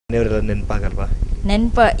ಮನೆಯವರೆಲ್ಲ ನೆನಪಾಗಲ್ವಾ?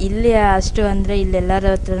 ಇಲ್ಲಿ ಅಷ್ಟು ಅಂದರೆ ಇಲ್ಲೆಲ್ಲರ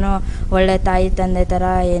ಹತ್ರನೂ ಒಳ್ಳೆ ತಾಯಿ ತಂದೆ ಥರ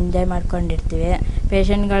ಎಂಜಾಯ್ ಮಾಡ್ಕೊಂಡಿರ್ತೀವಿ.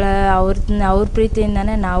 ಪೇಷಂಟ್ಗಳ ಅವ್ರ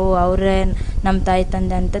ಪ್ರೀತಿಯಿಂದನೇ ನಾವು ಅವರೇ ನಮ್ಮ ತಾಯಿ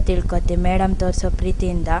ತಂದೆ ಅಂತ ತಿಳ್ಕೊತೀವಿ. ಮೇಡಮ್ ತೋರಿಸೋ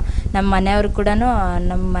ಪ್ರೀತಿಯಿಂದ ನಮ್ಮ ಮನೆಯವ್ರು ಕೂಡ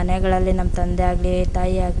ನಮ್ಮ ಮನೆಗಳಲ್ಲಿ ನಮ್ಮ ತಂದೆ ಆಗಲಿ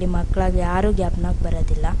ತಾಯಿ ಆಗಲಿ ಮಕ್ಕಳಾಗಲಿ ಯಾರೂ ಜ್ಞಾಪನಕ್ಕೆ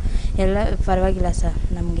ಬರೋದಿಲ್ಲ. ಎಲ್ಲ ಪರವಾಗಿಲ್ಲ ಸರ್,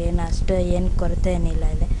 ನಮಗೇನು ಅಷ್ಟು ಏನು ಕೊರತೆ ಏನಿಲ್ಲ.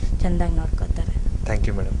 ಇಲ್ಲಿ ಚೆಂದಾಗಿ ನೋಡ್ಕೋತಾರೆ. Thank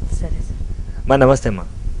you madam. ಸರಿ ಸರ್. ಅಮ್ಮ ನಮಸ್ತೆ. ಅಮ್ಮ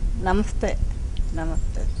ನಮಸ್ತೆ.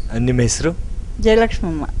 ನಮಸ್ತೆ. ನಿಮ್ಮ ಹೆಸರು?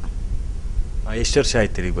 ಜಯಲಕ್ಷ್ಮಮ್ಮ. ಎಷ್ಟು ವರ್ಷ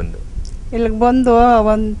ಆಯ್ತು ಇಲ್ಲಿಗೆ ಬಂದು? ಇಲ್ಲಿಗೆ ಬಂದು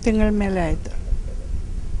 1 ತಿಂಗಳ ಮೇಲೆ ಆಯಿತು.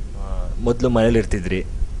 ಮೊದಲು ಮನೇಲಿ ಇರ್ತಿದ್ರಿ,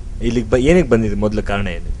 ಇಲ್ಲಿಗೆ ಏನಕ್ಕೆ ಬಂದಿದ್ರಿ? ಮೊದಲು ಕಾರಣ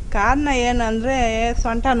ಏನು? ಕಾರಣ ಏನಂದರೆ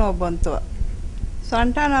ಸೊಂಟ ನೋವು ಬಂತು.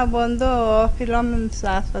 ಸೊಂಟ ನೋವು ಬಂದು ಫಿಲೋಮಿನ್ಸ್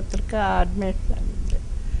ಆಸ್ಪತ್ರೆಗೆ ಅಡ್ಮಿಟ್ ಆಗಿದ್ದೆ.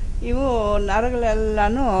 ಇವು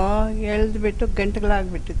ನರಗಳೆಲ್ಲನೂ ಎಳೆದ್ಬಿಟ್ಟು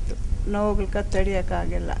ಗಂಟುಗಳಾಗ್ಬಿಟ್ಟಿತ್ತು. ನೋವುಗಳ್ಗೆ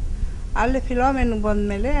ತಡಿಯೋಕ್ಕಾಗಿಲ್ಲ. ಅಲ್ಲಿ ಫಿಲೋಮಿನ್ಗೆ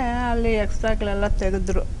ಬಂದಮೇಲೆ ಅಲ್ಲಿ ಎಕ್ಸ್ಟ್ರಾಗಳೆಲ್ಲ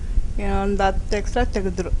ತೆಗೆದ್ರು. ಒಂದು 10 ಎಕ್ಸ್ಟ್ರಾ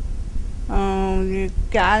ತೆಗೆದ್ರು.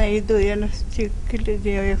 ಇದು ಏನು ಚಿಕ್ಕ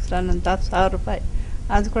ಎಕ್ಸ್ಟ್ರಾ ಅಂತ 10,000 ರೂಪಾಯಿ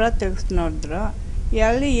ಅದು ಕೂಡ ತೆಗೆಸಿ ನೋಡಿದ್ರು.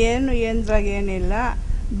 ಅಲ್ಲಿ ಏನ್ರಾಗ ಏನಿಲ್ಲ.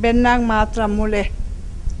 ಬೆನ್ನಾಗ ಮಾತ್ರ ಮೂಳೆ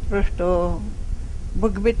ಅಷ್ಟು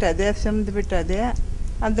ಬುಗ್ಬಿಟ್ಟದೆ, ಬಿಟ್ಟದೆ.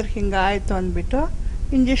 ಅದ್ರ ಹಿಂಗಾಯಿತು ಅಂದ್ಬಿಟ್ಟು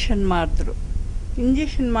ಇಂಜೆಕ್ಷನ್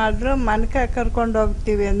ಮಾಡಿದ್ರು. ಮನೆಗೆ ಕರ್ಕೊಂಡು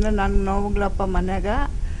ಹೋಗ್ತೀವಿ ಅಂದರೆ ನನಗೆ ನೋವುಗಳಪ್ಪ ಮನೆಯಾಗ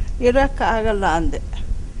ಇರೋಕ್ಕಾಗಲ್ಲ ಅಂದೆ.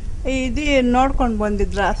 ಇದು ನೋಡ್ಕೊಂಡು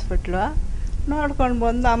ಬಂದಿದ್ರು ಹಾಸ್ಪಿಟ್ಲು. ನೋಡ್ಕೊಂಡು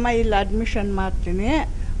ಬಂದು ಅಮ್ಮ ಇಲ್ಲಿ ಅಡ್ಮಿಷನ್ ಮಾಡ್ತೀನಿ,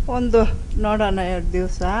 ನೋಡೋಣ 2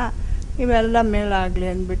 ದಿವಸ ಇವೆಲ್ಲ ಮೇಲಾಗಲಿ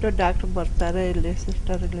ಅಂದ್ಬಿಟ್ಟು ಡಾಕ್ಟ್ರು ಬರ್ತಾರೆ, ಇಲ್ಲಿ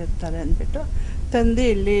ಸಿಸ್ಟರ್ಗಳಿರ್ತಾರೆ ಅಂದ್ಬಿಟ್ಟು ತಂದು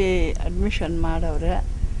ಇಲ್ಲಿ ಅಡ್ಮಿಷನ್ ಮಾಡವ್ರೆ.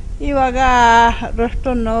 ಇವಾಗ ಅಷ್ಟು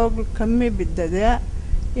ನೋವು ಕಮ್ಮಿ ಬಿದ್ದದೆ.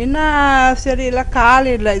 ಇನ್ನೂ ಸರಿ ಇಲ್ಲ.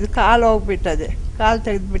 ಕಾಲಿಲ್ಲ, ಇದು ಕಾಲು ಹೋಗ್ಬಿಟ್ಟದೆ. ಕಾಲು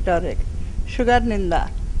ತೆಗೆದುಬಿಟ್ಟವ್ರೆ ಶುಗರ್ನಿಂದ.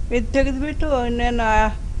 ಇದು ತೆಗೆದುಬಿಟ್ಟು ಇನ್ನೇನು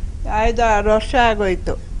 5-6 ವರ್ಷ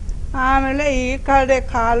ಆಗೋಯ್ತು. ಆಮೇಲೆ ಈ ಕಡೆ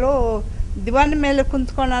ಕಾಲು ದಿವಾನ್ ಮೇಲೆ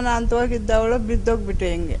ಕುಂತ್ಕೊಳ್ಳೋಣ ಅಂತ ಹೋಗಿದ್ದವಳು ಬಿದ್ದೋಗ್ಬಿಟ್ಟೆ.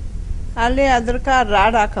 ಹಿಂಗೆ ಅಲ್ಲಿ ಅದ್ರಕ್ಕೆ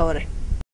ರಾಡ್ ಹಾಕವ್ರೆ.